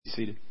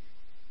Seated.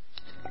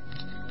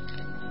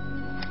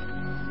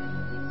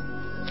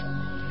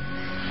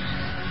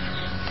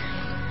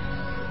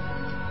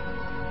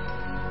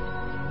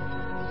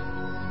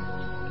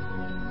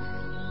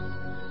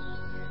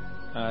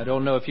 I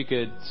don't know if you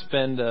could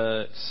spend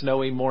a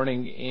snowy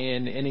morning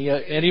in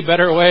any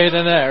better way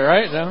than that,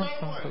 right?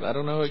 No? I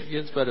don't know. It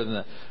gets better than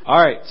that.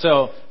 All right.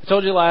 So I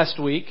told you last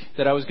week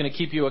that I was going to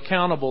keep you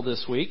accountable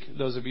this week.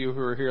 Those of you who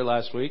were here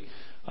last week.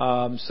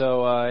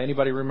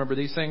 Anybody remember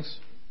these things?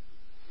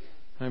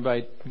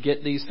 Anybody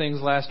get these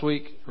things last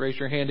week? Raise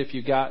your hand if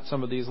you got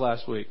some of these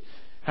last week.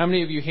 How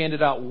many of you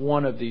handed out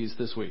one of these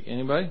this week?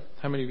 Anybody?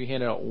 How many of you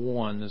handed out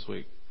one this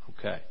week?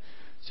 Okay.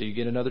 So you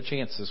get another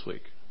chance this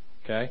week.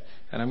 Okay?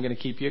 And I'm going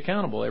to keep you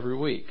accountable every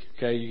week.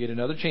 Okay? You get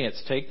another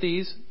chance. Take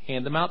these,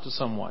 hand them out to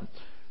someone.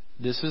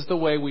 This is the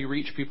way we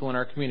reach people in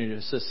our community.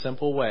 It's a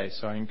simple way.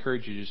 So I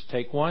encourage you to just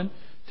take one,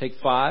 take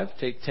 5,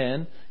 take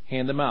 10,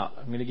 hand them out.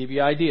 I'm going to give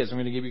you ideas. I'm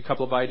going to give you a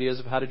couple of ideas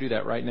of how to do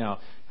that right now.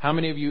 How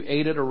many of you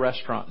ate at a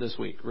restaurant this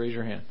week? Raise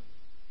your hand.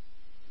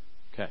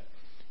 Okay.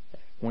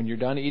 When you're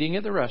done eating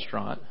at the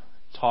restaurant,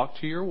 how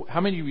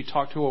many of you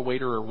talked to a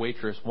waiter or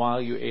waitress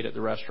while you ate at the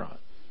restaurant?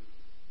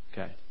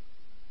 Okay.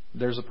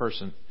 There's a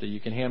person that you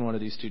can hand one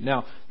of these to.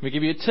 Now, let me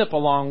give you a tip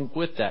along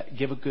with that.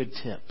 Give a good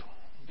tip.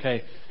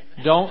 Okay?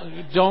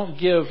 Don't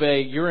give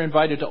you're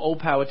invited to Old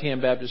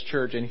Powhatan Baptist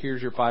Church and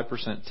here's your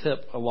 5%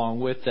 tip along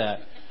with that.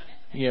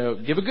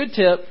 Give a good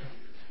tip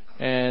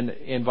and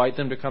invite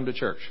them to come to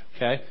church.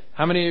 Okay?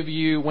 How many of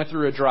you went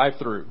through a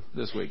drive-thru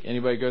this week?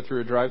 Anybody go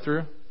through a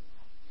drive-thru?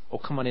 Oh,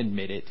 come on,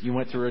 admit it. You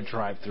went through a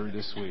drive-thru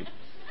this week.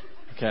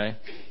 Okay.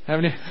 How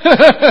many?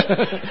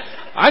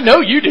 I know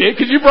you did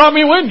because you brought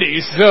me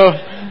Wendy's.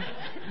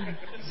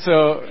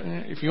 So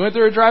if you went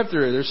through a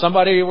drive-thru, there's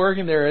somebody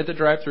working there at the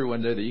drive-thru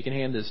window that you can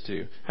hand this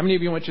to. How many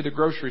of you went to the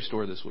grocery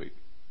store this week?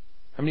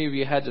 How many of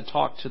you had to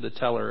talk to the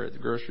teller at the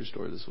grocery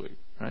store this week?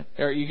 Right?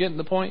 Are you getting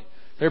the point?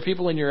 There are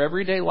people in your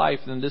everyday life,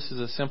 and this is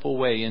a simple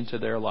way into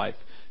their life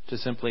to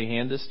simply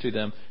hand this to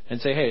them and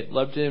say, hey, I'd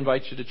love to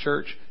invite you to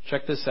church.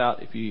 Check this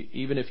out.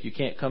 Even if you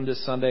can't come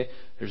this Sunday,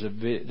 there's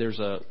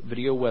a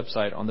video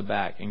website on the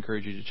back. I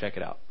encourage you to check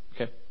it out.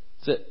 Okay?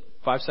 That's it.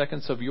 5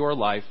 seconds of your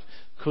life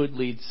could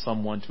lead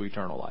someone to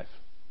eternal life.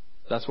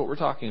 That's what we're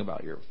talking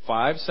about here.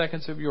 5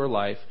 seconds of your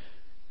life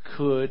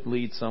could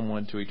lead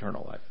someone to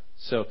eternal life.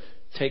 So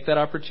take that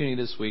opportunity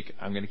this week.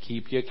 I'm going to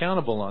keep you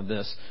accountable on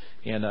this.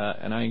 And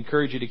I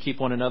encourage you to keep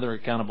one another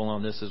accountable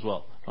on this as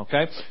well.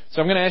 Okay?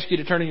 So I'm going to ask you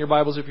to turn in your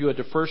Bibles, if you would,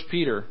 to 1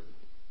 Peter.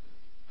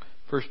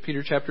 1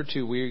 Peter chapter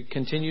 2. We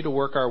continue to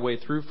work our way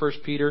through 1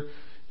 Peter.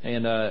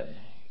 And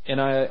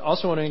I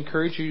also want to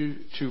encourage you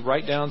to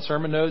write down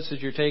sermon notes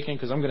as you're taking,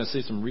 because I'm going to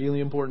say some really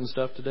important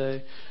stuff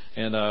today.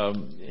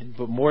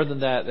 But more than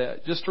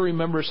that, just to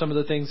remember some of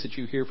the things that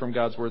you hear from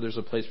God's Word, there's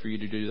a place for you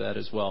to do that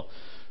as well.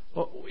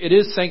 It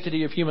is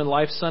Sanctity of Human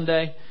Life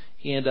Sunday.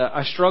 And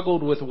I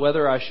struggled with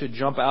whether I should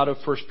jump out of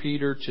 1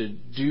 Peter to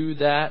do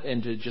that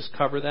and to just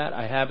cover that.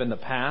 I have in the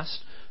past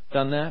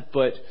done that.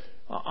 But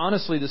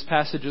honestly, this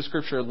passage of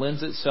Scripture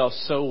lends itself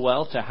so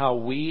well to how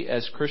we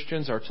as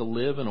Christians are to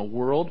live in a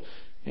world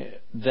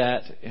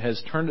that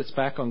has turned its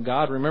back on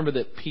God. Remember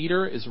that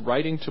Peter is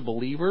writing to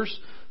believers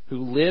who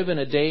live in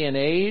a day and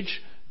age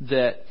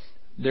that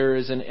there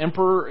is an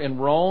emperor in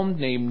Rome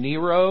named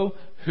Nero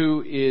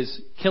who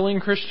is killing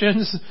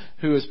Christians,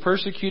 who is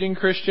persecuting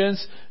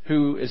Christians,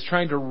 who is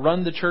trying to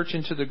run the church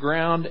into the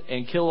ground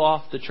and kill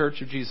off the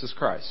church of Jesus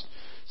Christ.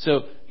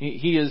 So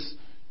he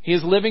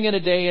is living in a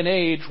day and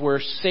age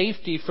where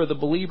safety for the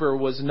believer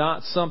was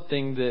not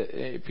something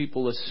that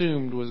people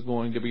assumed was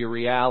going to be a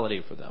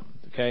reality for them.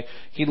 Okay?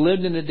 He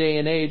lived in a day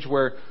and age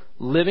where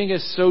living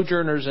as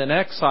sojourners and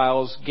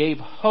exiles gave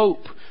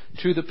hope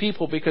to the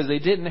people because they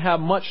didn't have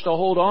much to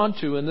hold on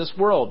to in this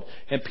world.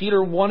 And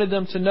Peter wanted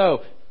them to know,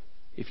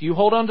 if you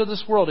hold on to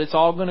this world, it's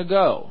all going to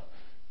go.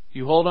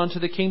 You hold on to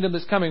the kingdom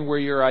that's coming, where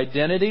your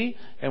identity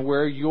and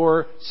where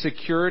your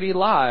security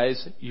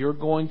lies, you're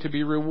going to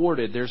be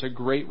rewarded. There's a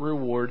great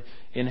reward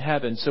in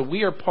heaven. So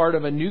we are part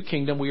of a new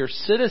kingdom. We are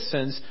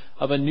citizens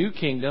of a new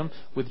kingdom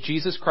with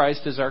Jesus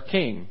Christ as our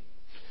King.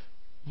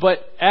 But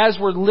as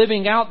we're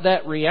living out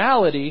that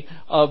reality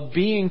of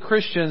being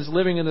Christians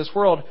living in this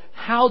world,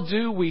 how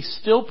do we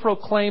still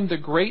proclaim the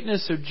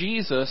greatness of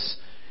Jesus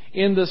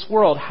in this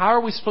world? How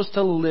are we supposed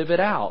to live it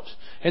out?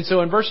 And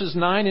so in verses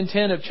 9 and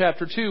 10 of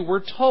chapter 2,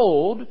 we're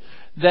told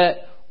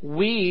that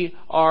we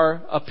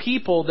are a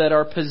people that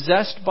are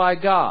possessed by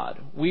God.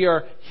 We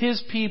are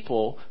His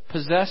people,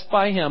 possessed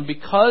by Him.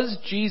 Because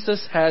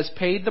Jesus has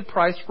paid the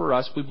price for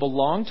us, we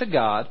belong to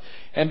God.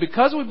 And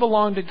because we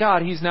belong to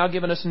God, He's now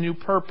given us a new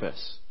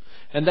purpose.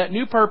 And that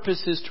new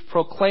purpose is to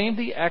proclaim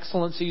the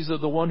excellencies of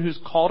the one who's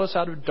called us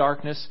out of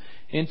darkness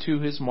into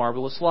His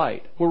marvelous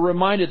light. We're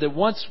reminded that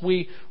once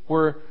we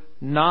were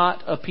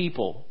not a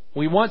people.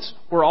 We once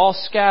were all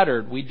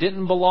scattered. We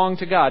didn't belong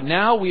to God.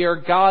 Now we are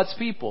God's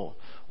people.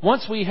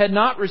 Once we had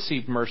not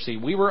received mercy.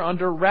 We were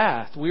under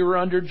wrath. We were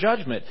under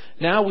judgment.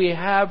 Now we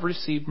have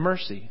received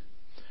mercy.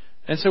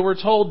 And so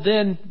we're told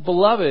then,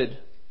 beloved,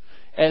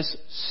 as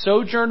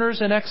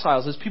sojourners and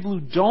exiles, as people who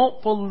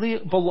don't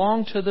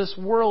belong to this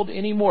world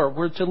anymore.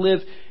 We're to live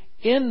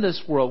in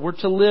this world. We're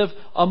to live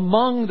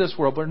among this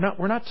world. We're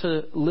not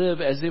to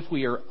live as if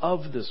we are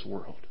of this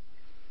world.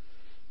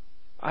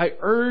 I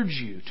urge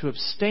you to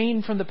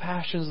abstain from the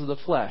passions of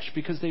the flesh,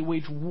 because they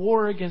wage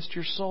war against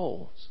your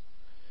souls.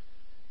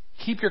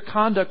 Keep your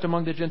conduct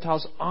among the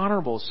Gentiles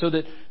honorable, so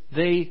that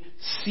they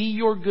see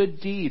your good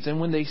deeds. And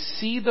when they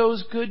see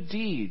those good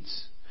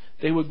deeds,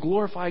 they would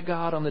glorify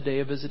God on the day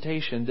of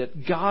visitation,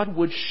 that God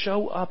would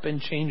show up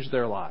and change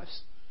their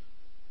lives.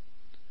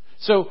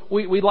 So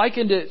we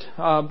likened it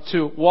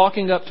to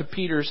walking up to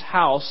Peter's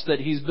house that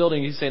he's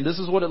building. He's saying, this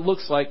is what it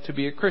looks like to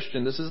be a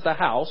Christian. This is the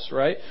house,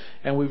 right?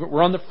 And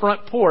we're on the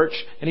front porch,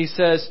 and he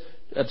says,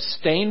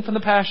 abstain from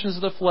the passions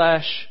of the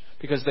flesh,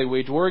 because they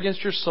wage war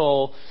against your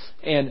soul,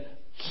 and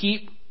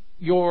keep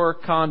your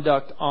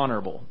conduct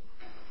honorable.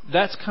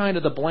 That's kind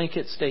of the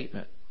blanket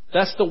statement.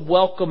 That's the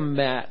welcome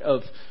mat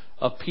of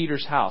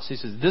Peter's house. He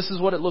says, this is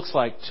what it looks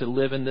like to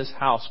live in this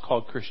house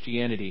called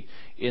Christianity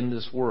in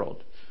this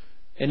world.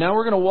 And now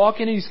we're going to walk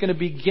in, and he's going to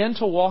begin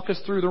to walk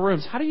us through the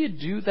rooms. How do you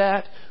do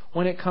that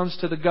when it comes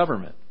to the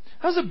government?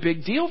 That was a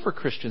big deal for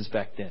Christians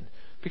back then,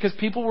 because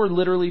people were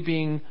literally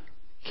being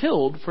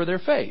killed for their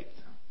faith.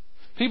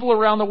 People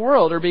around the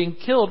world are being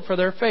killed for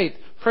their faith.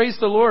 Praise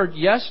the Lord,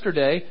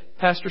 yesterday,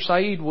 Pastor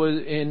Saeed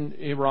in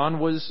Iran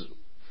was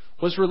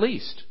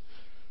released.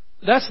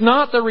 That's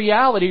not the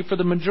reality for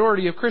the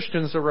majority of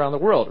Christians around the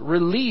world.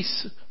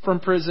 Release from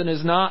prison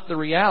is not the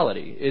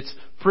reality. It's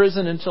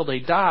prison until they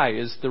die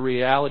is the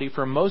reality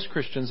for most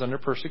Christians under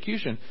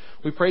persecution.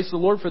 We praise the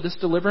Lord for this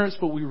deliverance,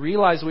 but we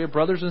realize we have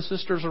brothers and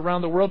sisters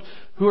around the world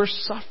who are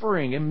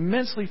suffering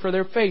immensely for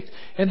their faith,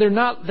 and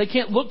they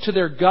can't look to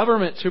their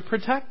government to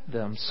protect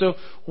them. So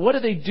what do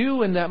they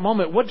do in that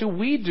moment? What do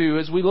we do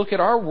as we look at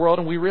our world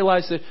and we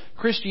realize that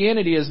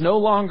Christianity is no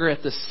longer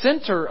at the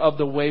center of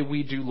the way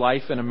we do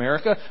life in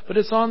America, but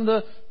it's on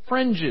the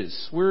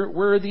fringes.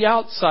 We're the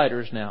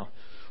outsiders now.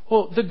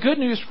 Well, the good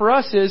news for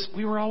us is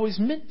we were always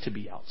meant to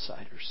be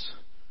outsiders.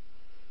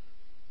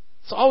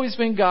 It's always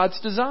been God's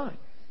design,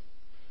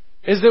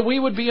 is that we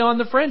would be on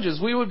the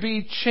fringes. We would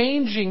be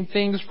changing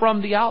things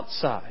from the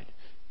outside.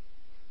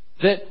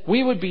 That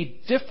we would be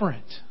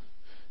different.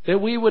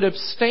 That we would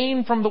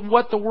abstain from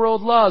what the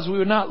world loves. We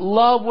would not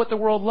love what the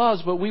world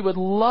loves, but we would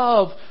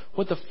love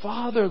what the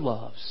Father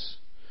loves.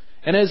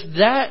 And as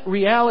that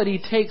reality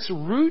takes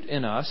root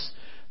in us,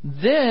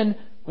 then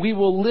we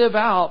will live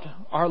out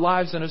our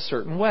lives in a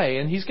certain way.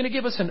 And he's going to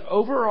give us an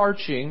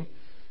overarching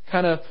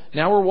kind of,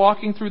 now we're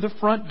walking through the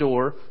front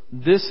door.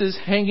 This is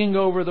hanging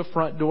over the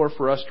front door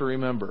for us to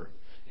remember.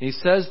 And he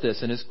says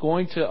this, and it's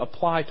going to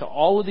apply to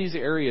all of these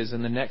areas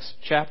in the next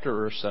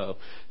chapter or so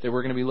that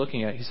we're going to be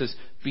looking at. He says,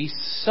 be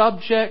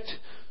subject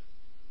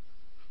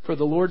for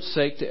the Lord's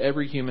sake to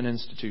every human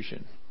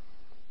institution.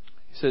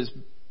 He says,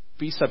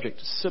 be subject,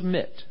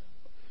 submit.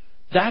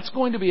 That's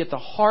going to be at the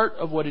heart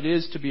of what it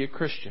is to be a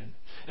Christian.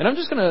 And I'm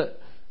just going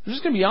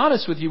to be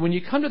honest with you. When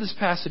you come to this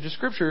passage of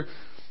Scripture,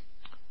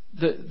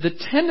 the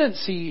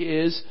tendency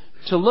is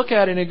to look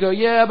at it and go,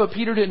 yeah, but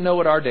Peter didn't know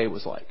what our day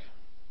was like.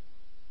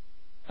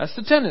 That's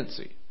the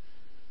tendency.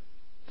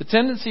 The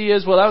tendency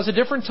is, well, that was a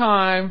different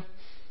time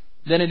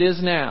than it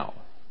is now.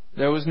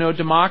 There was no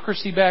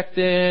democracy back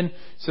then,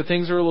 so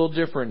things are a little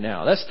different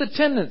now. That's the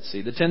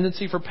tendency. The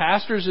tendency for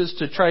pastors is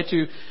to try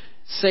to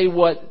say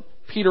what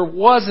Peter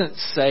wasn't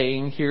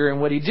saying here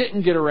and what he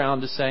didn't get around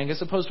to saying,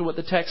 as opposed to what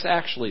the text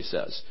actually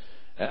says.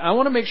 I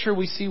want to make sure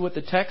we see what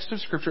the text of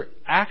Scripture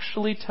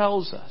actually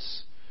tells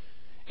us.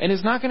 And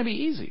it's not going to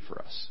be easy for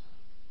us.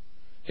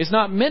 It's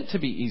not meant to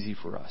be easy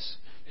for us.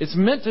 It's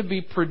meant to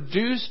be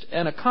produced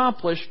and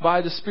accomplished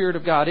by the Spirit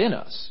of God in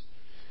us.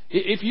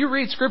 If you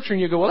read Scripture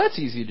and you go, well, that's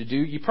easy to do,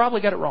 you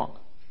probably got it wrong.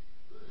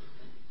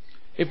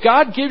 If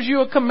God gives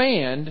you a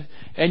command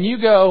and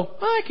you go,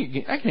 I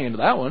can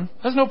handle that one,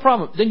 that's no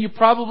problem, then you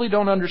probably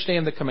don't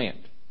understand the command.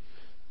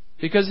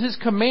 Because His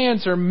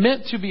commands are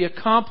meant to be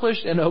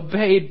accomplished and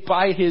obeyed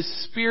by His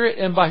Spirit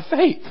and by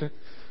faith.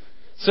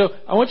 So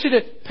I want you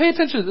to pay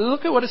attention.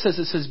 Look at what it says.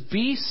 It says,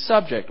 be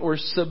subject or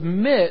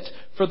submit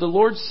for the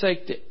Lord's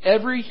sake to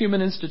every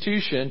human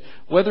institution,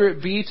 whether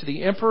it be to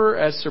the emperor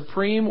as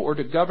supreme or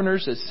to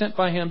governors as sent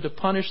by him to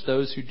punish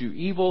those who do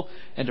evil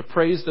and to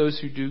praise those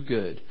who do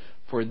good.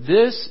 For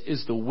this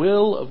is the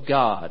will of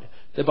God,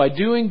 that by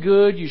doing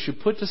good you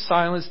should put to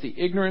silence the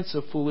ignorance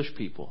of foolish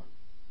people.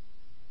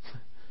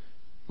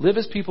 Live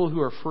as people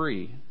who are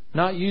free,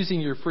 not using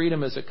your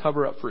freedom as a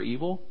cover-up for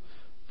evil,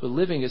 but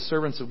living as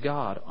servants of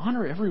God.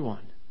 Honor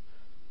everyone.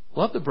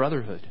 Love the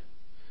brotherhood.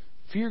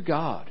 Fear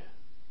God.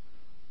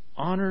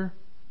 Honor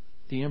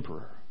the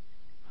emperor.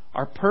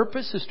 Our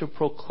purpose is to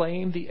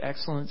proclaim the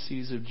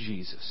excellencies of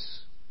Jesus.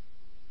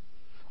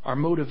 Our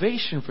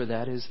motivation for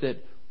that is that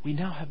we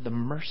now have the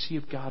mercy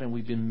of God and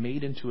we've been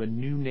made into a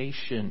new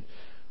nation.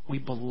 We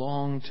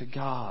belong to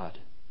God.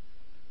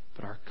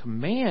 But our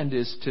command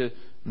is to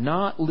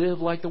not live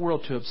like the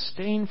world, to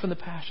abstain from the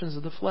passions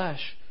of the flesh,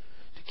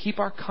 to keep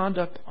our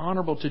conduct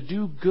honorable, to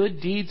do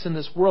good deeds in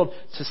this world,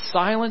 to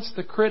silence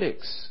the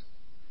critics.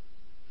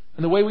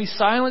 And the way we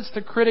silence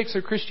the critics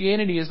of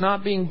Christianity is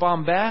not being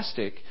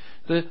bombastic.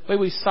 The way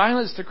we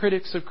silence the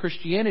critics of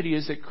Christianity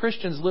is that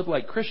Christians live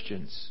like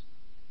Christians.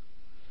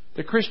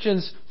 That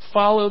Christians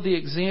follow the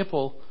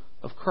example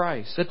of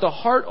Christ. At the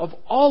heart of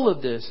all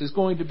of this is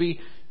going to be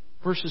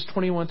verses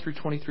 21 through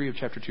 23 of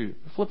chapter 2.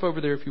 Flip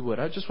over there if you would.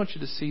 I just want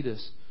you to see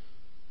this.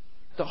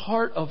 The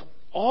heart of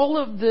all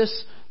of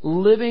this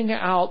living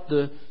out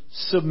the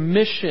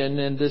submission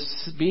and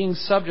this being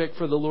subject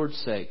for the Lord's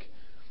sake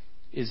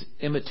is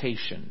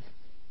imitation.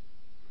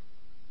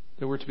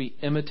 That we're to be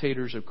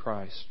imitators of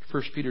Christ.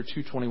 1 Peter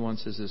 2:21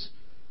 says this,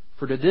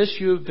 "For to this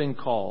you have been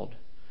called,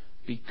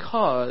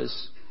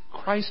 because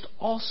Christ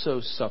also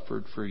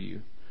suffered for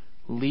you,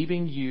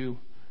 leaving you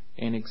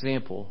an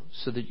example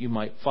so that you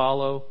might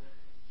follow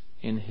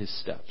in His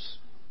steps."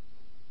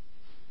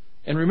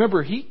 And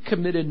remember, He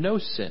committed no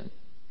sin.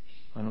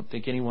 I don't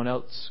think anyone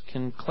else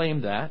can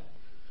claim that.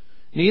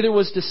 Neither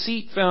was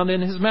deceit found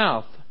in His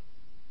mouth.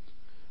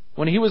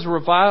 When He was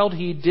reviled,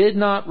 He did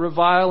not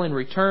revile in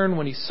return.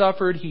 When He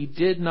suffered, He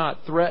did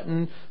not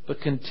threaten,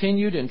 but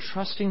continued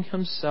entrusting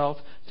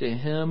Himself to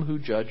Him who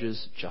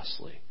judges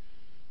justly.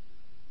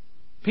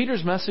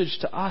 Peter's message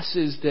to us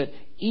is that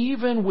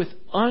even with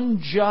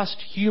unjust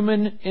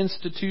human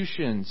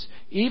institutions,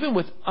 even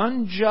with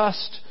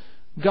unjust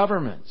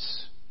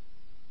governments,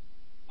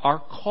 our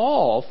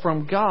call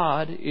from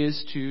God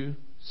is to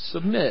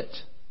submit.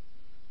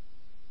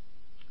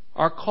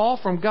 Our call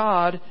from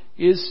God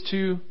is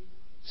to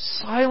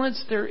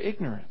silence their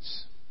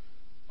ignorance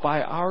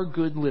by our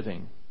good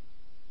living.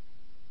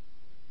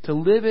 To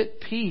live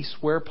at peace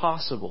where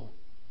possible.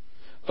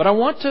 But I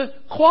want to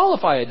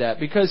qualify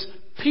that because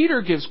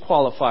Peter gives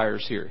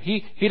qualifiers here.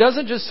 He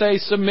doesn't just say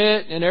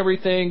submit and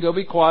everything, go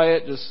be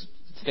quiet, just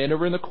stand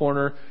over in the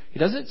corner. He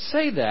doesn't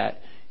say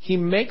that. He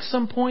makes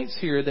some points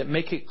here that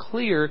make it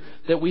clear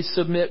that we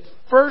submit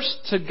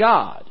first to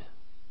God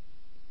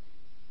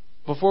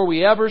before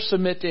we ever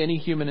submit to any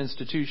human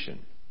institution.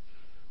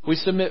 We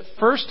submit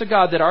first to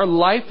God, that our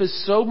life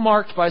is so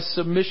marked by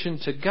submission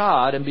to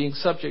God and being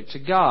subject to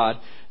God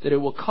that it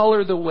will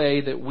color the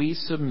way that we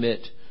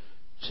submit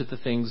to the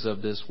things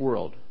of this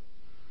world.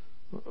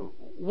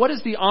 What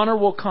is the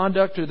honorable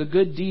conduct or the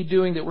good deed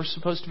doing that we're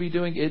supposed to be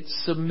doing? It's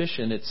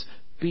submission. It's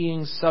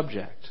being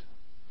subject.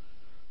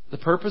 The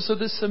purpose of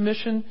this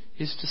submission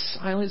is to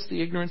silence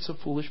the ignorance of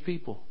foolish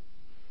people.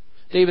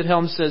 David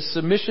Helms says,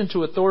 submission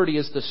to authority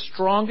is the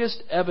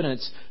strongest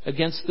evidence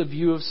against the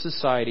view of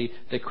society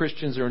that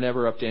Christians are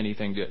never up to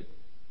anything good.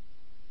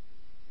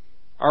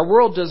 Our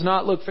world does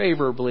not look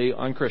favorably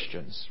on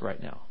Christians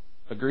right now.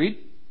 Agreed?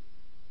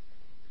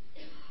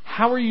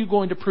 How are you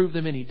going to prove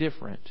them any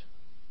different?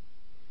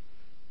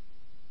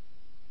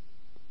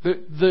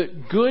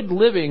 The good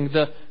living,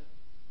 the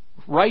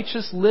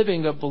righteous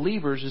living of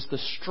believers is the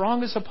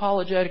strongest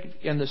apologetic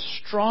and the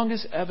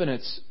strongest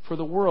evidence for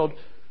the world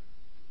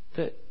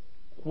that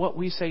what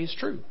we say is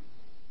true.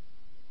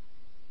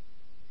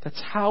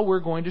 That's how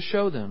we're going to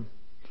show them.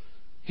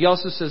 He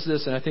also says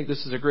this, and I think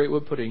this is a great way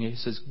of putting it. He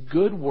says,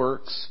 good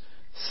works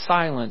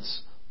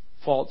silence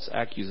false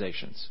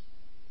accusations.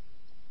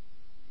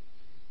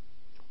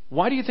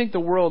 Why do you think the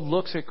world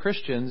looks at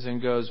Christians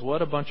and goes,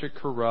 what a bunch of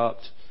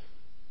corrupt,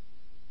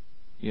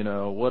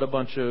 what a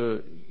bunch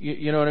of,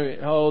 you know what I mean?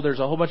 Oh, there's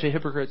a whole bunch of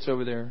hypocrites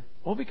over there.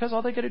 Well, because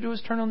all they got to do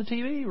is turn on the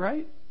TV,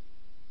 right?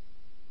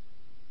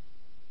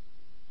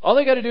 All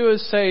they got to do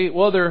is say,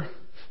 well, they're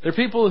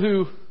people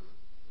who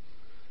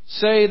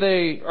say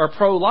they are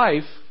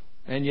pro-life,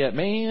 and yet,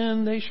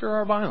 man, they sure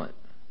are violent.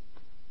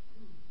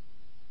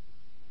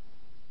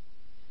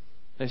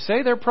 They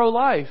say they're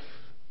pro-life,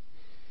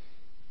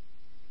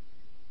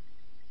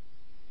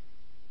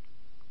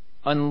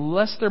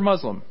 unless they're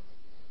Muslim.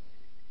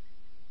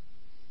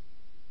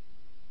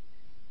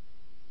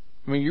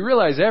 I mean, you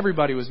realize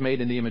everybody was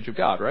made in the image of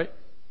God, right?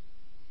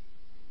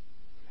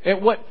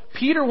 And what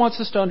Peter wants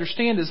us to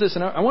understand is this,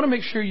 and I want to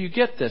make sure you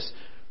get this,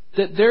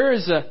 that there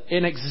is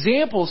an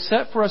example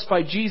set for us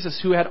by Jesus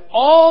who had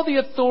all the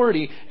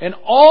authority and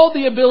all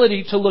the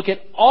ability to look at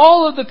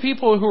all of the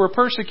people who were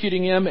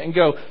persecuting Him and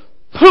go,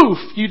 poof,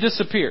 you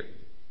disappear.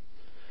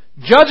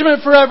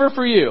 Judgment forever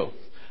for you.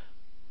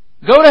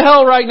 Go to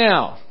hell right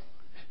now.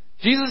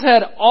 Jesus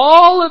had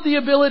all of the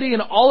ability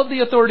and all of the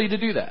authority to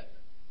do that.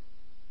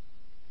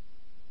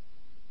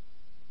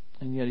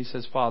 And yet He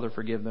says, Father,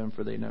 forgive them,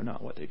 for they know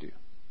not what they do.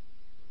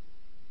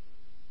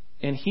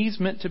 And He's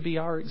meant to be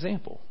our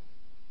example.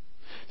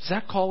 Does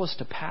that call us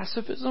to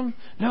pacifism?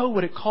 No,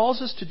 what it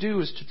calls us to do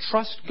is to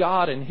trust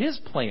God and His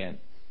plan.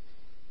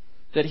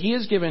 That He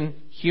has given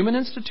human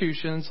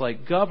institutions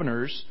like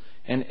governors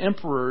and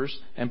emperors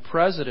and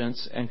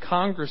presidents and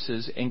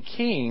congresses and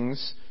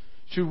kings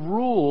to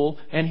rule,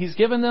 and He's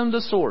given them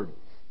the sword.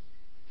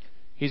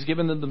 He's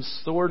given them the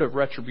sword of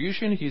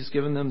retribution. He's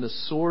given them the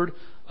sword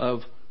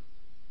of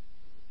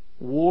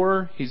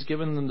war. He's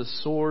given them the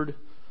sword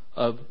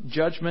of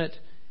judgment.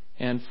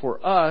 And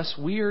for us,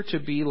 we are to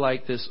be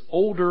like this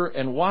older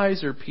and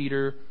wiser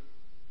Peter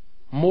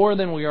more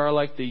than we are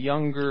like the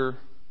younger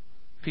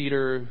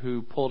Peter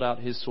who pulled out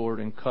his sword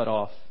and cut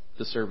off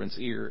the servant's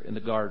ear in the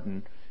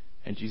garden.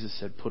 And Jesus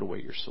said, put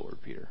away your sword,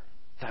 Peter.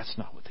 That's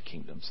not what the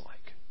kingdom's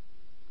like.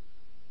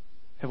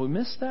 Have we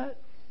missed that?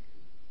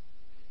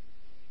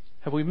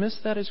 Have we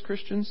missed that as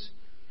Christians?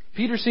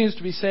 Peter seems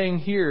to be saying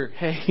here,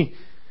 hey,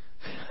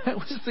 that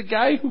was the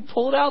guy who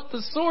pulled out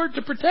the sword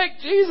to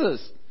protect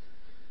Jesus.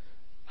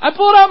 I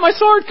pulled out my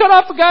sword, cut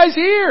off the guy's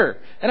ear.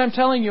 And I'm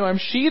telling you, I'm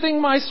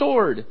sheathing my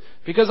sword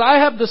because I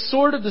have the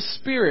sword of the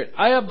Spirit.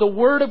 I have the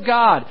Word of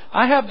God.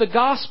 I have the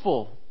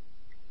gospel.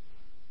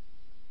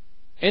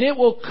 And it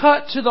will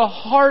cut to the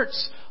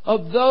hearts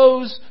of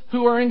those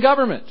who are in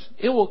government.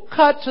 It will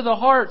cut to the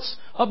hearts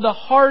of the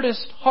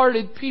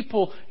hardest-hearted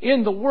people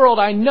in the world.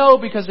 I know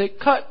because it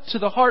cut to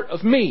the heart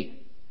of me.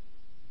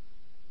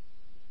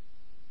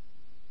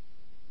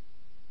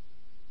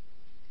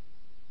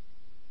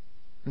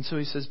 And so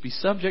he says, be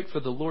subject for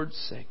the Lord's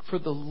sake. For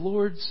the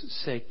Lord's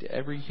sake to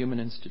every human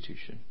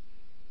institution.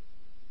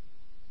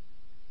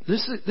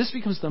 This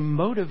becomes the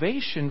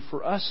motivation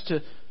for us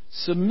to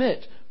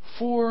submit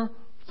for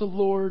the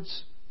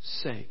Lord's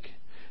sake.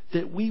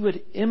 That we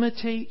would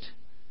imitate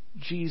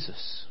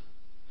Jesus.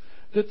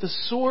 That the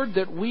sword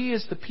that we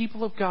as the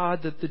people of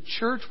God, that the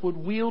church would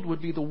wield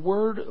would be the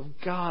Word of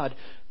God.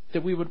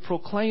 That we would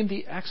proclaim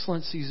the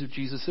excellencies of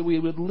Jesus. That we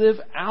would live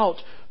out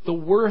the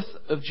worth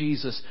of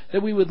Jesus.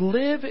 That we would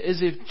live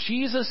as if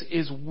Jesus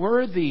is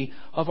worthy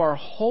of our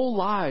whole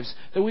lives.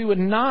 That we would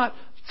not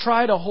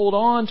try to hold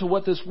on to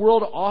what this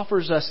world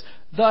offers us,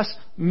 thus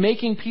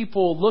making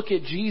people look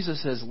at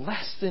Jesus as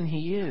less than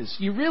He is.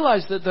 You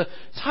realize that the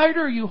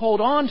tighter you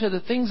hold on to the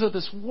things of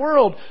this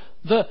world,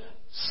 the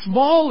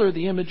smaller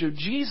the image of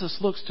Jesus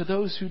looks to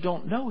those who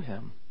don't know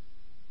Him.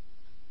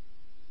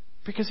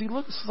 Because He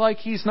looks like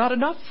He's not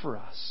enough for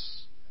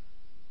us.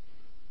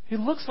 He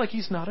looks like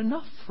He's not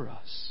enough for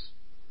us.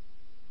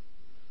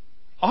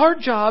 Our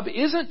job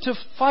isn't to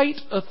fight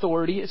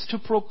authority, it's to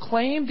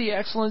proclaim the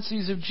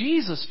excellencies of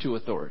Jesus to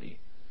authority.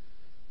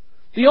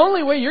 The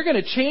only way you're going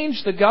to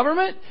change the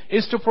government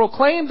is to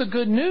proclaim the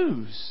good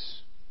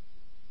news.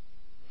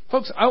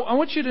 Folks, I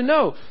want you to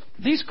know,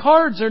 these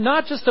cards are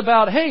not just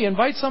about, hey,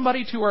 invite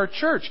somebody to our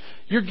church.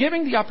 You're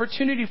giving the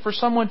opportunity for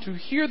someone to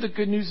hear the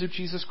good news of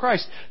Jesus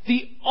Christ.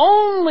 The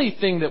only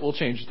thing that will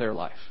change their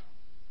life.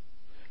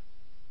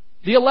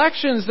 The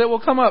elections that will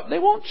come up, they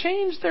won't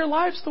change their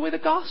lives the way the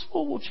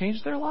gospel will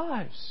change their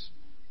lives.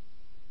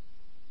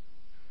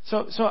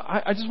 So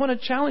I just want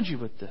to challenge you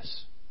with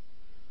this.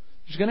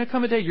 There's going to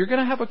come a day, you're going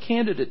to have a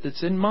candidate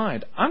that's in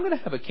mind. I'm going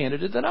to have a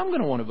candidate that I'm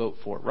going to want to vote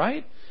for,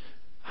 right?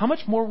 How much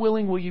more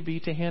willing will you be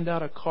to hand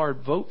out a card,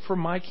 vote for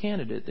my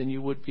candidate, than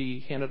you would be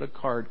handed a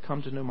card,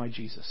 come to know my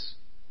Jesus?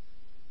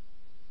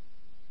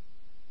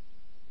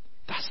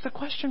 That's the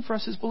question for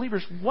us as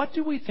believers. What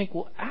do we think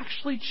will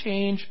actually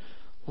change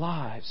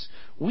lives?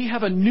 We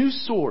have a new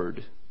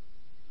sword.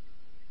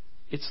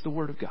 It's the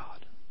Word of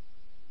God.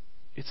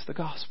 It's the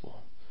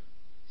gospel.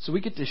 So we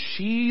get to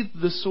sheathe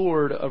the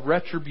sword of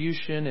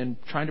retribution and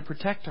trying to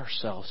protect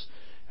ourselves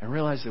and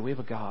realize that we have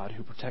a God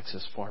who protects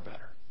us far better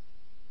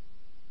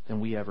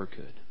than we ever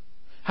could.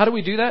 How do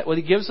we do that? Well,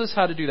 He gives us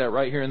how to do that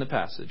right here in the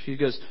passage. He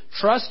goes,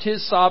 trust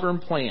His sovereign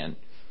plan.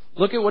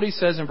 Look at what He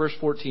says in verse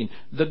 14.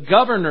 The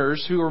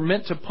governors who are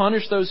meant to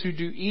punish those who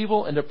do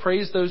evil and to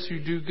praise those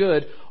who do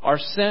good are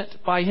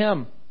sent by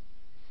Him.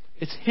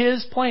 It's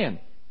His plan.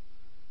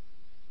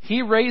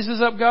 He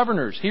raises up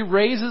governors. He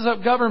raises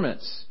up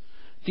governments.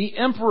 The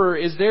emperor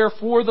is there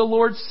for the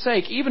Lord's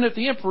sake, even if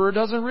the emperor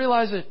doesn't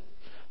realize it.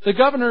 The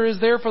governor is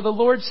there for the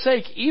Lord's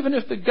sake, even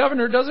if the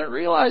governor doesn't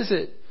realize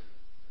it.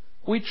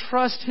 We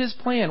trust His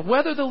plan,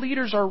 whether the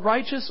leaders are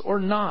righteous or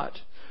not.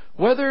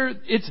 Whether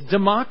it's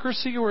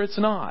democracy or it's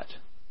not.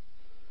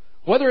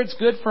 Whether it's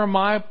good for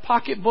my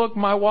pocketbook,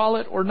 my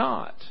wallet or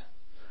not.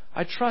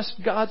 I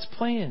trust God's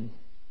plan.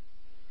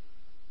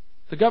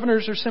 The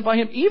governors are sent by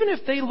Him. Even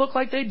if they look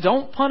like they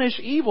don't punish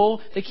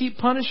evil, they keep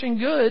punishing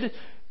good,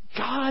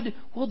 God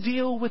will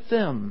deal with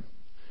them.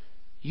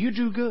 You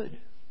do good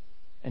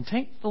and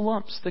take the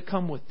lumps that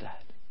come with that.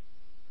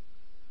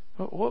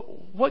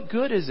 What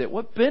good is it?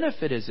 What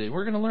benefit is it?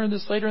 We're going to learn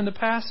this later in the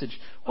passage.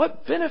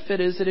 What benefit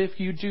is it if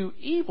you do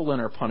evil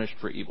and are punished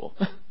for evil?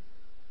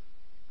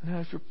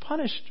 Now, if you're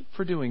punished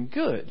for doing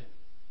good,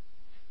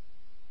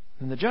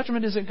 then the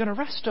judgment isn't going to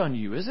rest on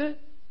you, is it?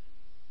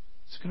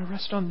 It's going to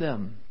rest on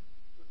them.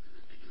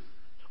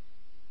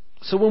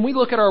 So when we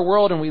look at our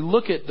world and we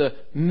look at the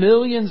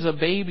millions of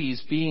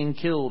babies being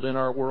killed in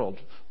our world,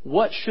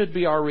 what should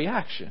be our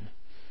reaction?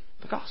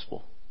 The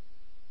gospel.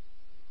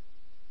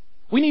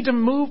 We need to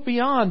move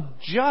beyond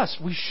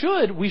just. We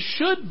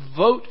should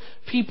vote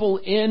people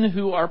in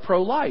who are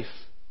pro-life.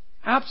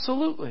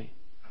 Absolutely.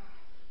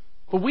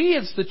 But we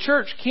as the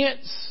church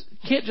can't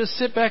just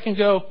sit back and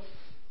go,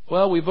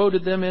 well, we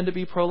voted them in to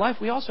be pro-life.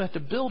 We also have to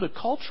build a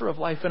culture of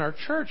life in our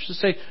church to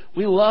say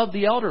we love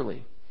the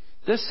elderly.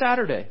 This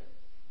Saturday,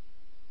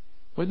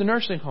 with the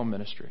nursing home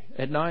ministry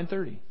at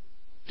 9:30,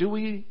 do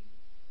we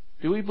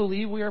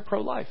believe we are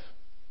pro-life?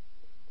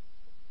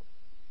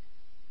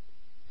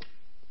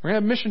 We're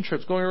going to have mission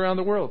trips going around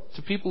the world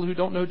to people who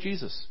don't know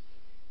Jesus.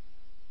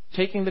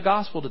 Taking the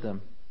gospel to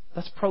them.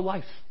 That's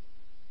pro-life.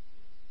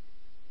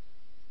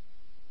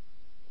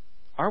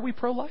 Are we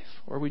pro-life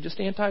or are we just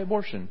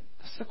anti-abortion?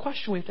 That's the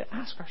question we have to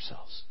ask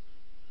ourselves.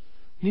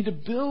 We need to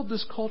build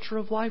this culture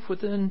of life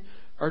within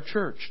our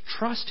church.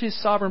 Trust His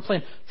sovereign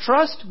plan.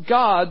 Trust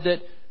God that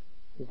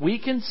we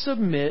can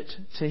submit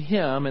to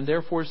Him and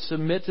therefore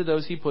submit to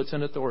those He puts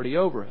in authority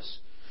over us.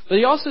 But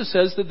He also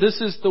says that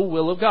this is the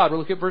will of God. We'll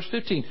look at verse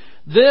 15.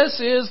 This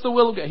is the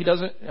will of God. He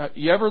doesn't,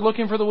 you ever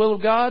looking for the will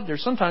of God?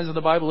 There's sometimes in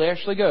the Bible it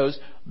actually goes,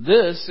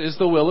 this is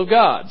the will of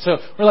God. So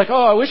we're like,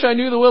 oh, I wish I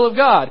knew the will of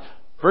God.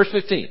 Verse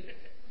 15.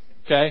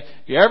 Okay?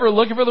 If you're ever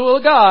looking for the will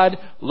of God,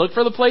 look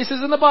for the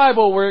places in the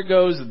Bible where it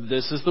goes,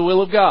 this is the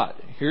will of God.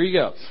 Here you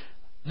go.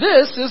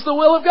 This is the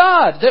will of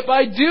God, that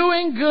by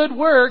doing good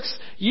works,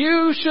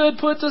 you should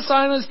put to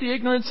silence the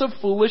ignorance of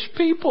foolish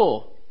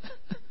people.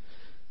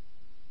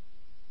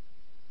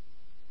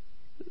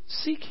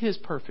 Seek His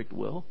perfect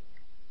will.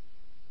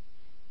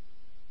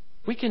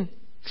 We can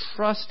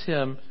trust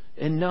Him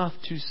enough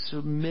to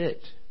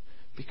submit,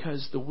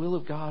 because the will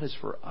of God is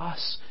for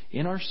us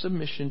in our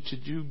submission to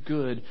do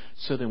good,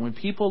 so that when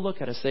people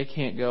look at us, they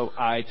can't go,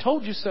 I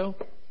told you so.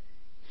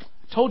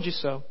 I told you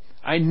so.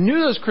 I knew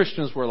those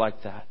Christians were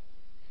like that.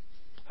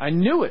 I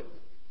knew it.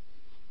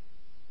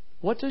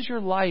 What does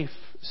your life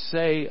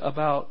say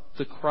about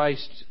the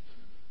Christ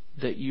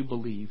that you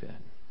believe in?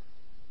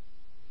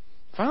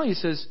 Finally, he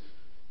says,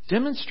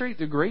 demonstrate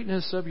the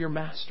greatness of your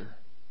master.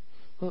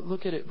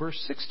 Look at it,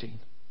 verse 16.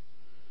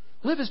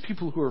 Live as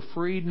people who are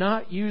free,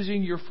 not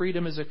using your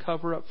freedom as a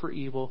cover-up for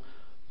evil,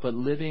 but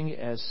living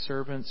as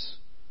servants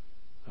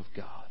of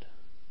God.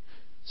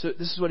 So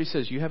this is what he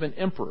says. You have an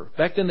emperor.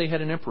 Back then they had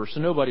an emperor, so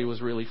nobody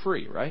was really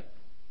free, right?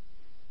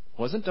 It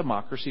wasn't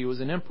democracy, it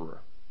was an emperor.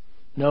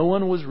 No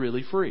one was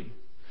really free.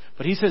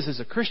 But he says, as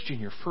a Christian,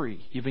 you're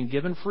free. You've been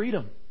given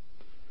freedom.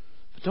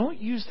 But don't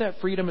use that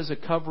freedom as a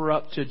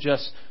cover-up to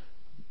just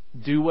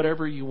do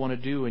whatever you want to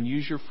do, and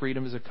use your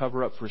freedom as a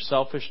cover-up for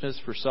selfishness,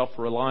 for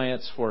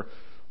self-reliance, for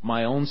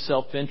my own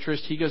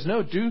self-interest. He goes,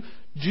 no,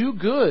 do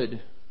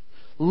good.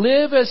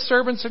 Live as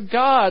servants of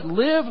God.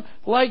 Live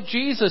like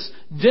Jesus.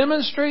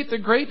 Demonstrate the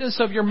greatness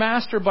of your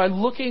master by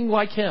looking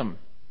like Him.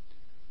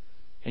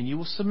 And you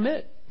will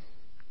submit.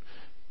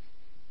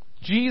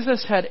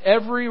 Jesus had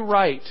every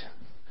right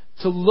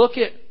to look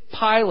at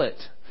Pilate,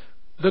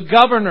 the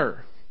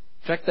governor.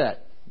 Check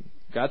that.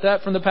 Got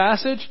that from the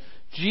passage?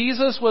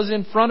 Jesus was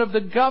in front of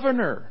the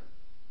governor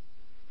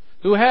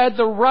who had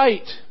the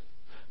right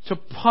to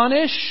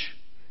punish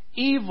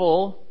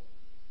evil,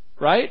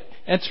 right?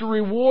 And to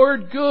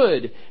reward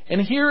good.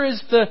 And here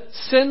is the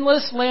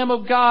sinless Lamb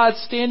of God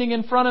standing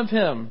in front of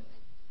him.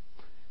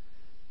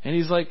 And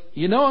he's like,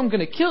 you know I'm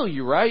going to kill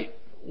you, right?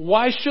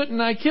 Why shouldn't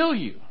I kill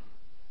you?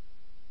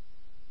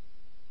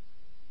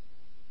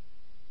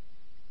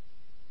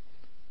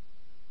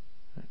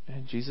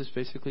 And Jesus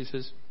basically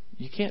says,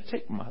 you can't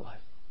take my life.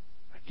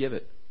 I give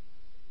it.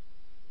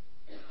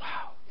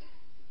 Wow.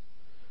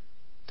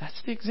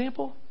 That's the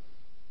example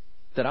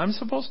that I'm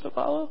supposed to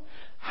follow?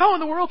 How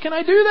in the world can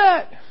I do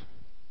that?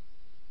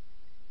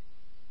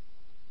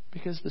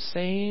 Because the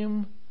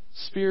same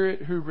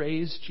Spirit who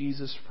raised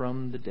Jesus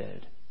from the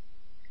dead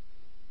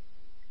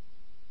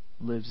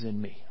lives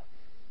in me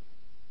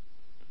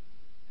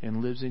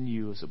and lives in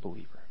you as a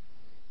believer.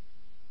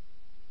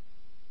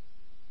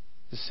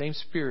 The same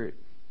Spirit,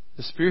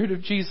 the Spirit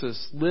of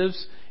Jesus,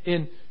 lives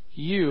in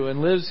you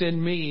and lives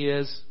in me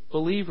as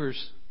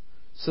believers,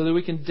 so that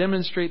we can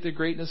demonstrate the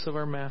greatness of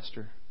our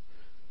Master.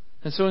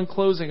 And so in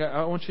closing,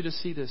 I want you to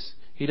see this.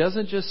 He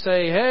doesn't just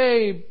say,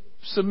 hey,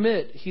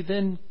 submit. He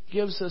then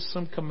gives us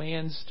some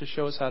commands to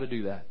show us how to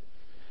do that.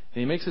 And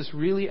he makes this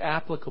really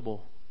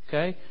applicable.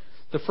 Okay?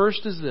 The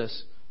first is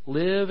this.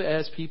 Live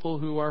as people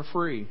who are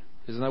free.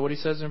 Isn't that what he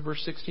says in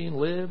verse 16?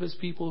 Live as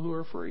people who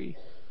are free.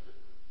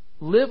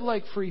 Live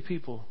like free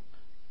people.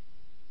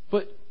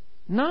 But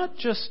not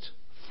just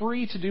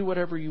free to do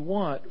whatever you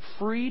want.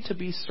 Free to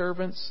be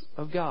servants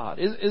of God.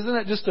 Isn't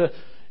that just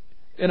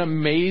an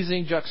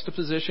amazing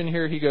juxtaposition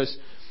here? He goes,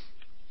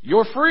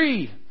 you're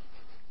free,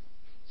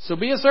 so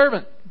be a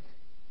servant.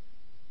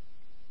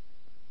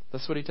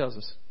 That's what he tells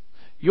us.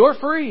 You're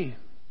free.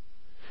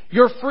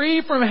 You're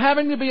free from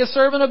having to be a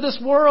servant of this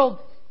world.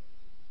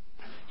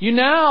 You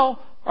now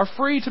are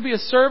free to be a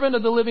servant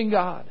of the living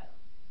God.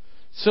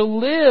 So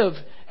live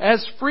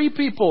as free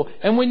people.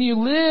 And when you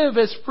live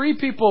as free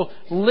people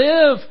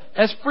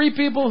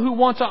who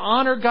want to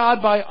honor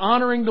God by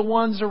honoring the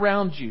ones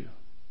around you.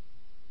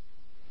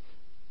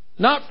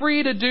 Not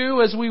free to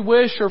do as we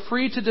wish or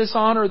free to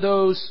dishonor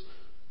those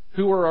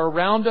who are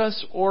around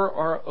us or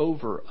are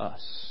over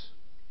us.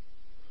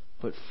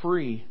 But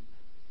free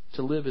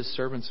to live as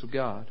servants of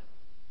God.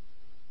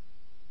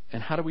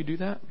 And how do we do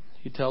that?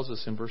 He tells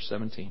us in verse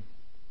 17.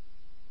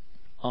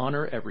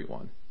 Honor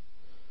everyone.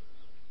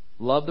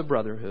 Love the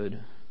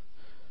brotherhood.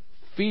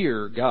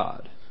 Fear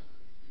God.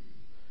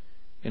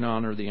 And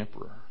honor the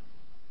emperor.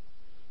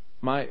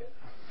 My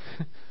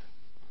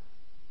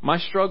My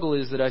struggle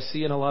is that I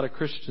see in a lot of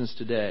Christians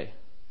today,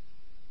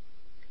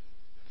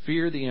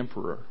 fear the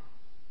emperor,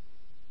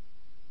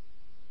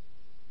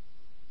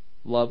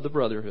 love the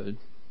brotherhood,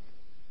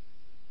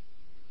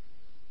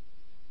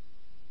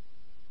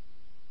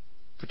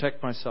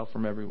 protect myself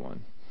from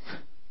everyone.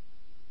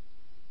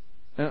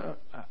 Now,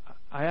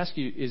 I ask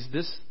you, is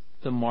this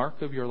the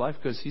mark of your life?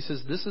 Because he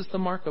says this is the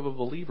mark of a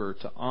believer,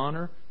 to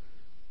honor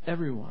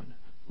everyone,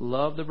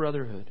 love the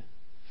brotherhood,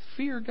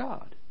 fear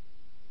God.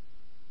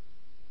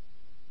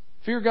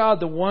 Fear God,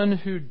 the one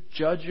who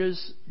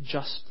judges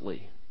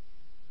justly.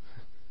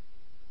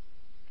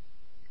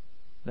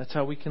 That's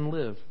how we can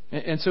live.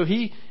 And so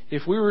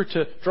if we were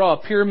to draw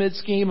a pyramid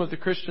scheme of the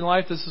Christian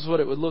life, this is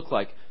what it would look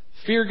like.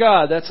 Fear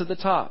God, that's at the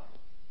top.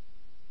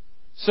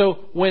 So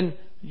when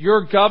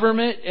your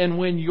government and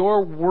when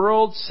your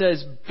world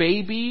says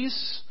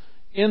babies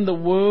in the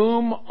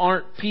womb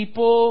aren't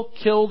people,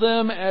 kill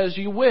them as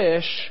you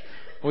wish,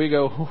 we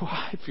go,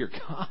 I fear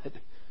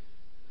God.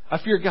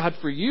 I fear God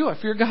for you.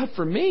 I fear God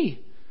for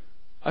me.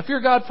 I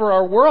fear God for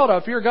our world. I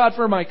fear God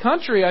for my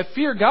country. I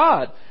fear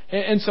God.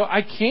 And so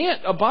I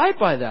can't abide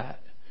by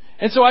that.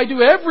 And so I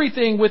do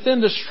everything within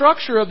the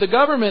structure of the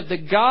government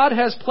that God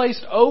has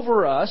placed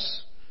over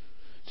us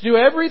to do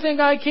everything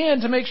I can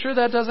to make sure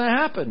that doesn't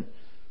happen.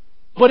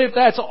 But if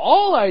that's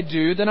all I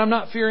do, then I'm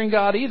not fearing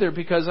God either,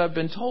 because I've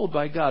been told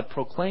by God,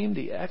 proclaim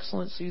the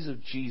excellencies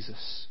of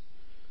Jesus.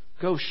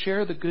 Go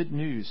share the good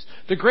news.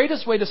 The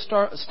greatest way to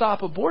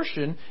stop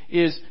abortion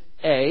is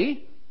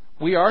A,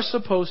 we are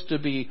supposed to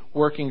be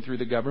working through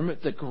the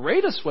government. The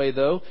greatest way,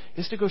 though,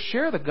 is to go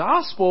share the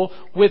gospel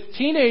with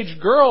teenage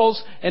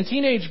girls and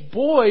teenage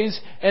boys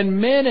and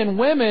men and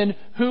women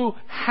who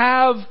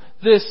have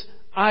this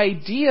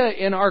idea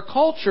in our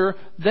culture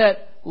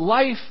that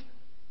life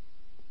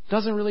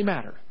doesn't really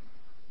matter.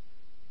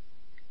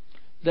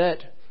 That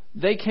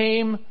they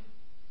came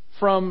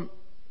from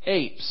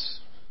apes.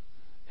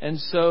 And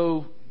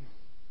so,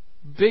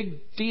 big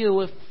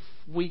deal if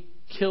we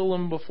kill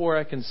them before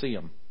I can see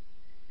them.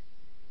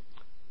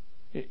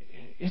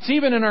 It's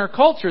even in our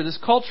culture, this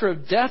culture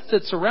of death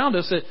that's around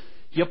us, that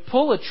you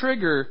pull a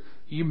trigger,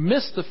 you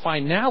miss the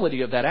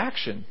finality of that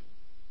action.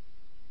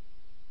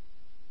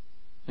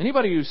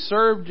 Anybody who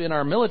served in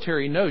our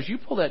military knows you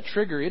pull that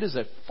trigger, it is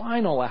a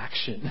final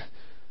action.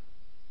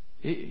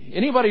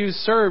 Anybody who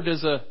served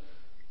as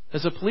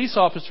a police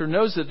officer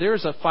knows that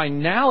there's a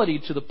finality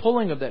to the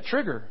pulling of that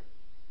trigger.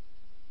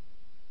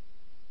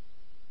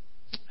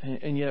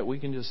 And yet we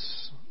can just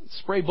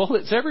spray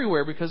bullets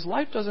everywhere because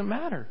life doesn't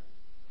matter.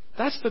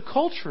 That's the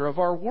culture of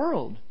our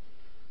world.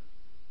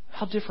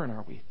 How different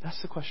are we?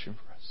 That's the question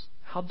for us.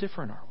 How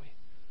different are we?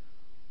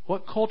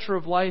 What culture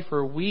of life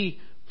are we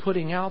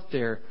putting out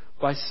there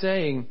by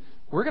saying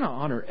we're going to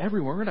honor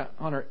everyone? We're going to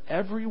honor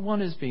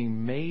everyone as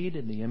being made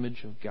in the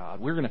image of God.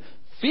 We're going to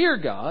fear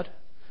God,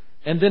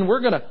 and then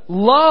we're going to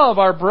love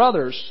our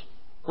brothers.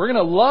 We're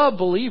going to love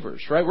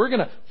believers, right? We're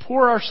going to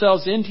pour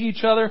ourselves into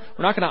each other.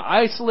 We're not going to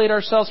isolate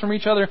ourselves from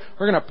each other.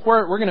 We're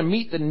going to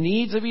meet the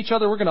needs of each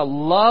other. We're going to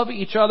love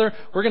each other.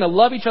 We're going to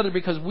love each other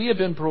because we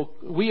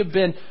have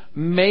been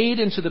made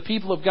into the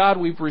people of God.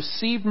 We've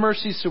received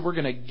mercy, so we're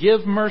going to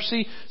give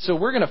mercy. So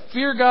we're going to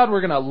fear God.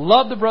 We're going to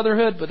love the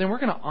brotherhood, but then we're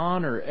going to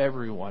honor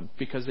everyone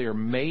because they are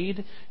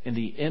made in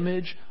the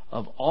image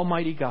of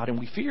Almighty God, and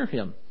we fear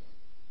Him.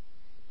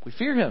 We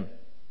fear Him.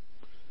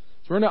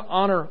 So we're going to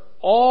honor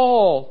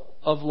all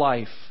of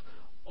life,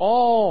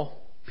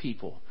 all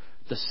people,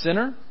 the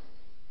sinner,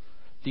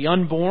 the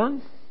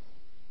unborn,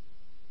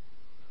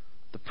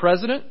 the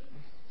president,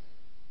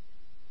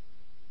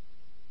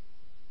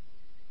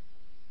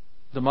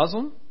 the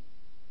Muslim,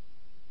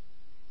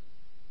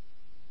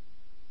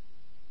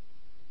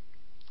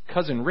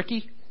 cousin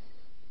Ricky,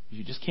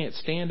 you just can't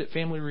stand at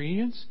family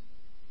reunions,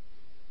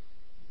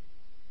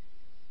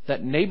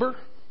 that neighbor.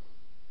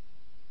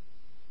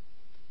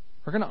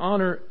 We're going to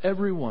honor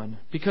everyone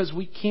because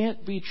we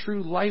can't be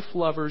true life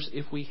lovers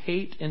if we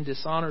hate and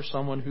dishonor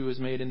someone who is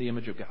made in the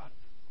image of God.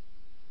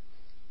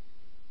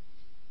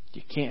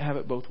 You can't have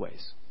it both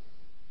ways.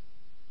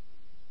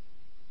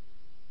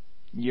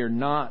 You're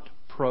not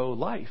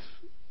pro-life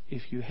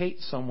if you hate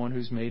someone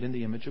who's made in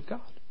the image of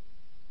God.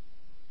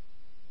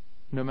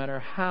 No matter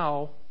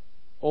how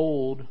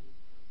old,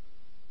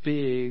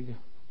 big,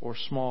 or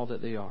small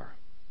that they are.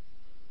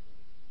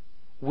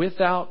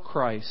 Without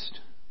Christ,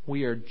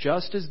 we are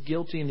just as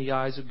guilty in the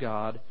eyes of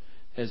God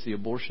as the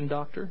abortion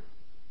doctor,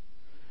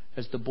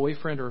 as the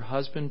boyfriend or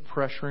husband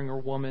pressuring a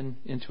woman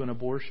into an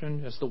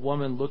abortion, as the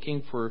woman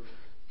looking for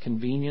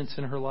convenience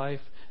in her life,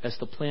 as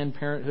the Planned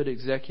Parenthood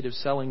executive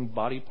selling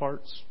body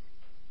parts,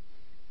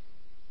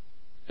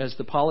 as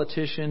the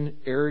politician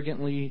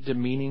arrogantly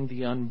demeaning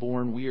the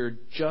unborn. We are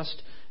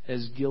just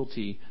as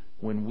guilty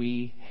when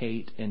we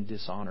hate and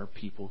dishonor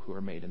people who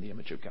are made in the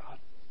image of God.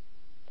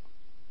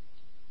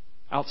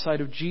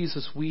 Outside of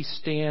Jesus, we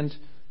stand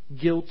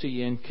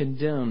guilty and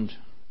condemned.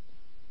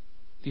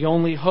 The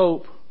only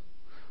hope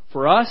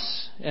for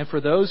us and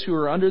for those who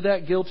are under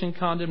that guilt and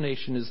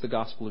condemnation is the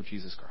gospel of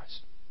Jesus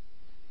Christ.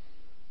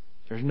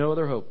 There's no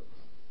other hope.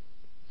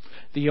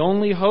 The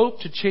only hope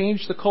to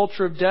change the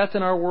culture of death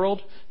in our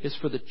world is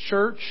for the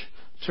church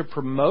to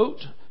promote,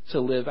 to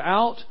live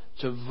out,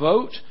 to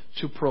vote,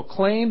 to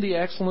proclaim the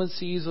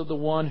excellencies of the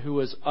one who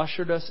has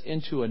ushered us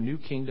into a new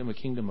kingdom, a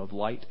kingdom of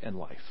light and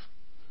life.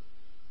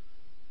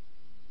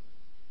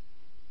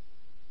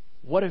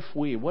 What if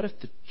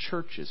the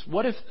churches,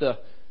 what if the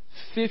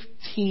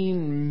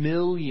 15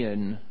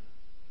 million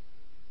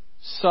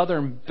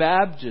Southern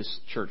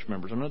Baptist church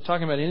members, I'm not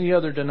talking about any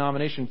other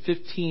denomination,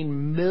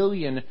 15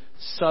 million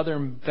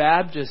Southern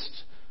Baptist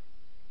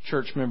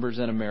church members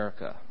in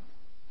America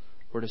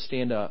were to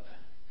stand up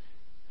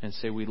and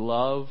say, we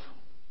love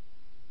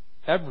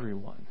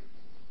everyone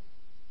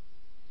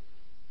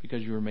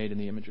because you were made in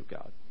the image of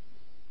God.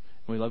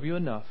 And we love you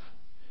enough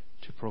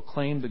to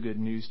proclaim the good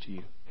news to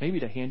you. Maybe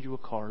to hand you a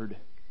card.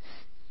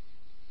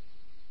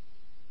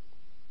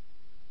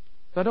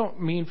 I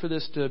don't mean for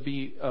this to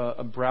be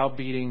a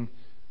browbeating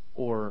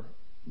or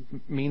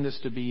mean this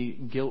to be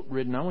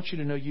guilt-ridden. I want you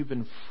to know you've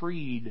been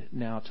freed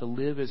now to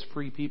live as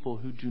free people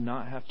who do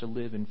not have to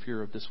live in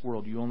fear of this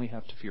world. You only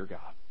have to fear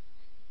God.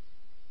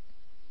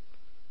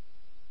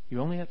 You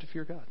only have to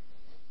fear God.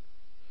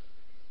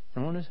 I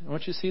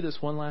want you to see this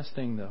one last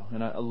thing, though.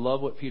 And I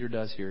love what Peter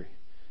does here.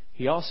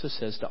 He also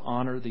says to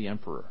honor the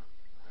emperor.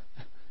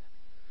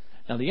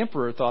 Now, the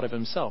emperor thought of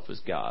himself as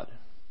God.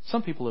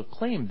 Some people have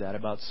claimed that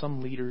about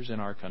some leaders in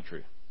our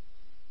country.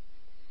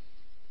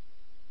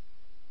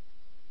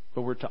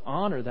 But we're to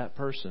honor that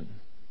person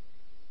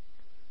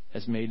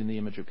as made in the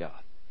image of God.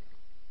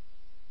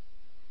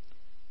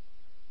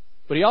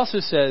 But he also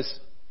says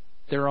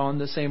they're on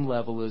the same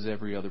level as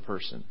every other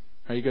person.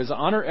 He goes,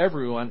 honor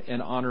everyone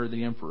and honor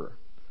the emperor.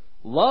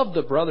 Love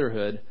the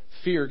brotherhood,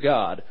 fear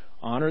God,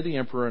 honor the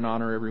emperor and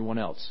honor everyone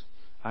else.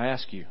 I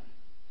ask you,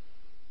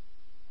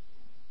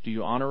 do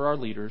you honor our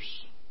leaders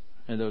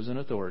and those in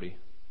authority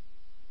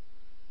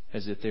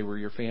as if they were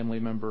your family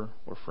member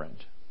or friend?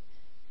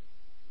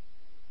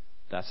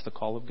 That's the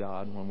call of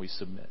God when we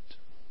submit.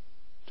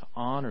 To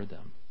honor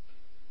them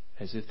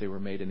as if they were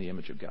made in the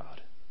image of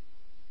God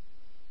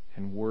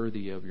and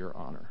worthy of your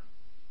honor.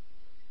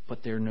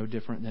 But they're no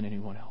different than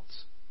anyone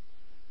else.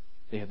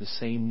 They have the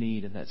same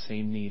need, and that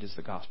same need is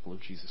the gospel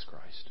of Jesus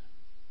Christ.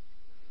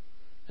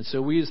 And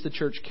so we as the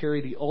church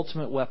carry the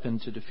ultimate weapon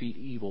to defeat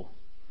evil.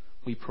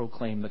 We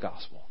proclaim the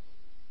gospel.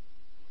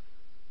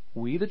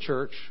 We, the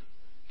church,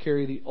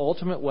 carry the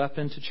ultimate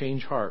weapon to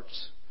change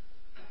hearts.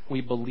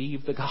 We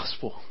believe the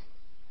gospel.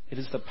 It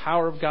is the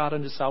power of God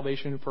unto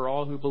salvation for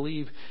all who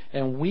believe.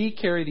 And we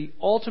carry the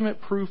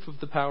ultimate proof of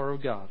the power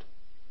of God.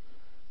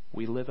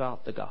 We live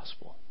out the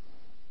gospel.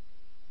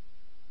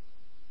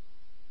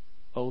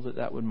 Oh,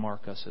 that would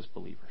mark us as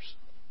believers.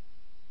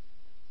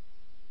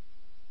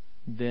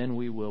 Then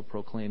we will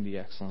proclaim the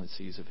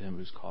excellencies of Him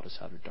who's called us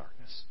out of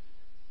darkness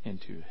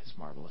into His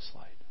marvelous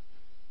light.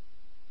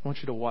 I want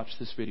you to watch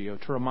this video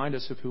to remind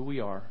us of who we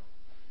are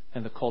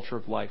and the culture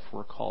of life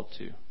we're called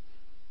to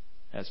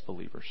as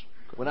believers.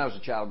 When I was a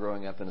child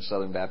growing up in a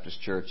Southern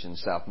Baptist church in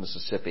South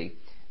Mississippi,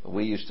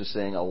 we used to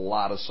sing a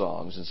lot of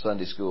songs in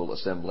Sunday school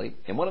assembly.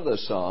 And one of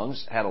those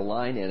songs had a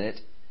line in it,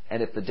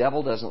 and if the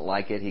devil doesn't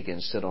like it, he can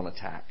sit on a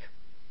tack.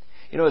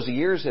 You know, as the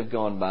years have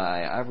gone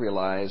by, I've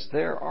realized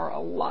there are a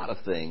lot of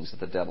things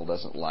that the devil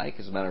doesn't like.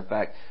 As a matter of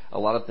fact, a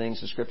lot of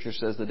things the Scripture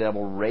says the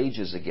devil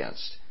rages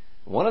against.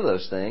 One of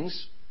those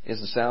things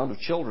is the sound of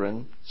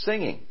children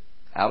singing.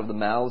 Out of the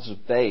mouths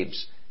of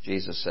babes,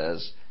 Jesus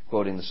says,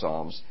 quoting the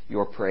Psalms,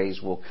 your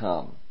praise will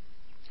come.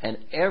 And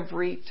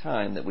every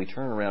time that we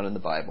turn around in the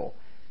Bible,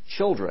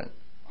 children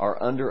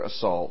are under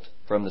assault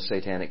from the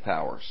satanic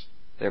powers.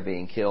 They're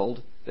being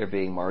killed, they're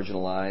being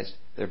marginalized,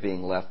 they're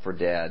being left for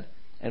dead.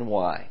 And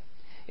why?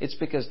 It's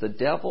because the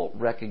devil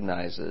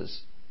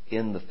recognizes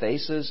in the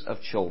faces of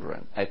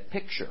children a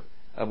picture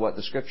of what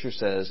the Scripture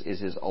says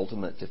is his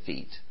ultimate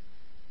defeat.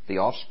 The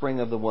offspring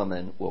of the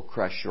woman will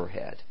crush your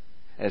head.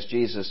 As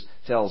Jesus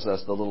tells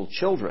us, the little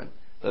children,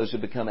 those who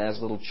become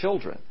as little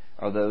children,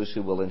 are those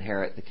who will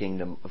inherit the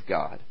kingdom of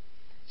God.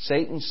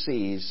 Satan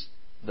sees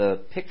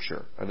the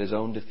picture of his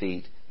own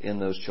defeat in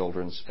those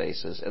children's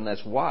faces. And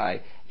that's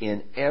why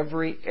in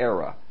every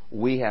era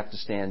we have to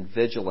stand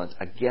vigilant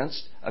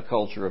against a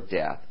culture of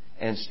death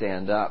and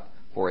stand up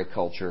for a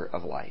culture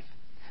of life.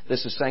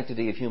 This is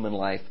Sanctity of Human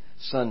Life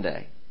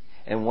Sunday.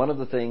 And one of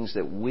the things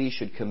that we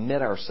should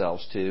commit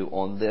ourselves to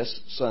on this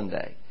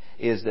Sunday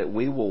is that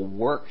we will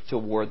work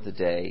toward the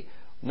day,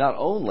 not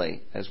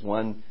only, as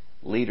one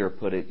leader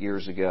put it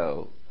years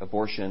ago,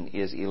 abortion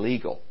is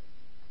illegal,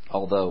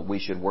 although we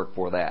should work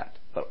for that,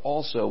 but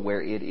also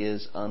where it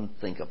is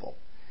unthinkable.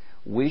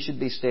 We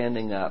should be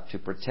standing up to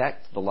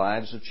protect the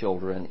lives of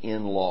children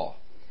in law.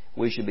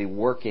 We should be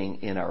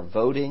working in our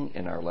voting,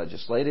 in our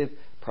legislative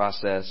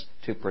process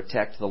to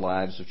protect the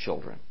lives of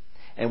children.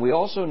 And we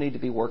also need to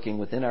be working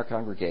within our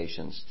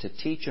congregations to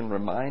teach and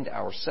remind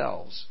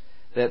ourselves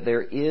that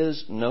there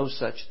is no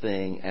such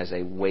thing as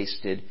a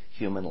wasted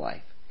human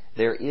life.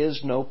 There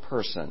is no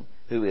person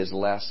who is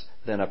less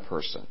than a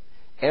person.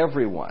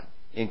 Everyone,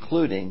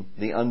 including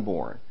the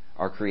unborn,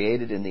 are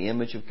created in the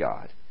image of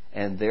God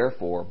and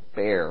therefore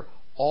bear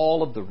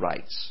all of the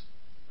rights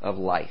of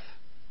life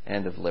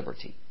and of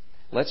liberty.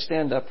 Let's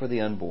stand up for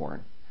the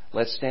unborn.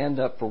 Let's stand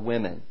up for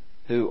women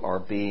who are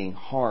being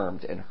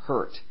harmed and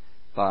hurt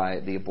by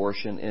the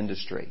abortion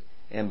industry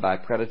and by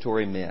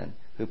predatory men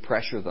who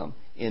pressure them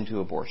into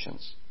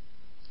abortions.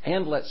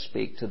 And let's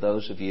speak to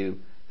those of you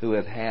who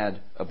have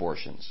had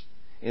abortions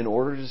in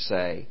order to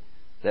say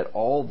that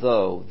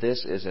although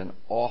this is an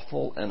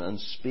awful and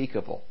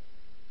unspeakable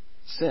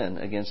sin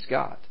against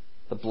God,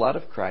 the blood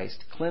of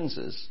Christ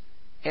cleanses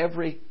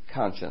every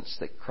conscience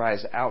that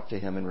cries out to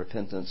Him in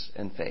repentance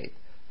and faith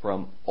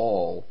from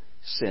all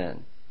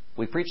sin.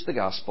 We preach the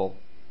gospel,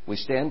 we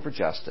stand for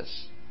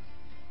justice,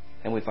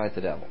 and we fight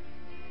the devil,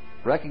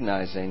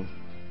 recognizing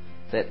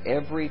that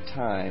every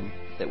time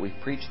that we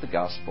preach the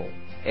gospel,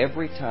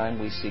 every time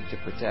we seek to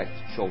protect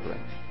children,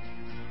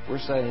 we're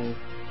saying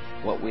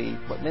what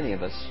many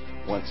of us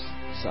once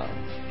sung.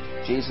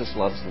 Jesus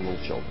loves the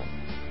little children,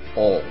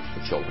 all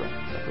the children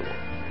of the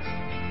world.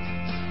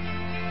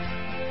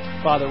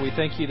 Father, we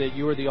thank you that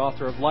you are the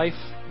author of life,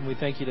 and we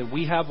thank you that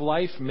we have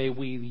life. May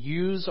we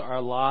use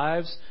our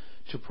lives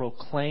to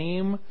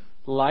proclaim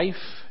life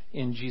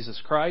in Jesus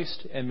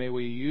Christ, and may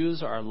we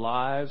use our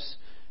lives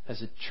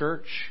as a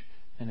church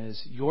and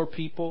as your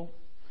people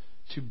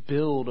to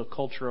build a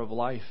culture of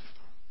life,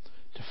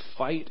 to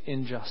fight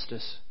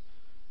injustice,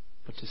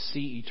 but to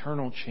see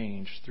eternal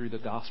change through the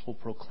gospel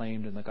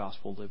proclaimed and the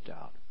gospel lived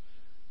out.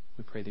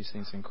 We pray these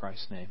things in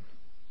Christ's name.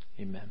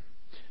 Amen.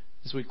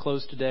 As we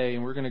close today,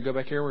 and we're going to go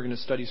back here, we're going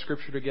to study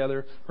Scripture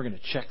together. We're going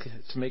to check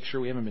to make sure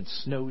we haven't been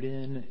snowed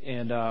in,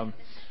 and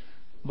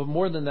but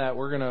more than that,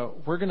 we're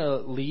going to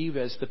leave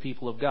as the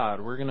people of God.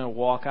 We're going to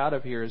walk out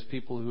of here as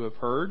people who have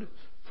heard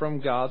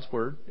from God's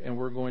Word, and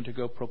we're going to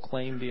go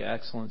proclaim the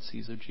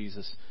excellencies of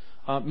Jesus.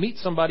 Meet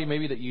somebody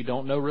maybe that you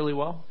don't know really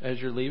well as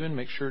you're leaving.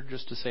 Make sure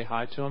just to say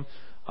hi to them.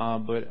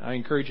 But I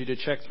encourage you to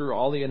check through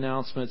all the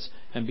announcements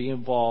and be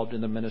involved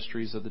in the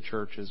ministries of the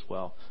church as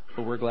well.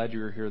 But we're glad you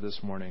were here this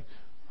morning.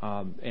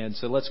 And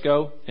so let's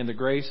go in the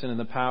grace and in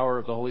the power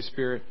of the Holy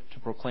Spirit to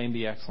proclaim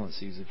the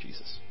excellencies of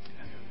Jesus.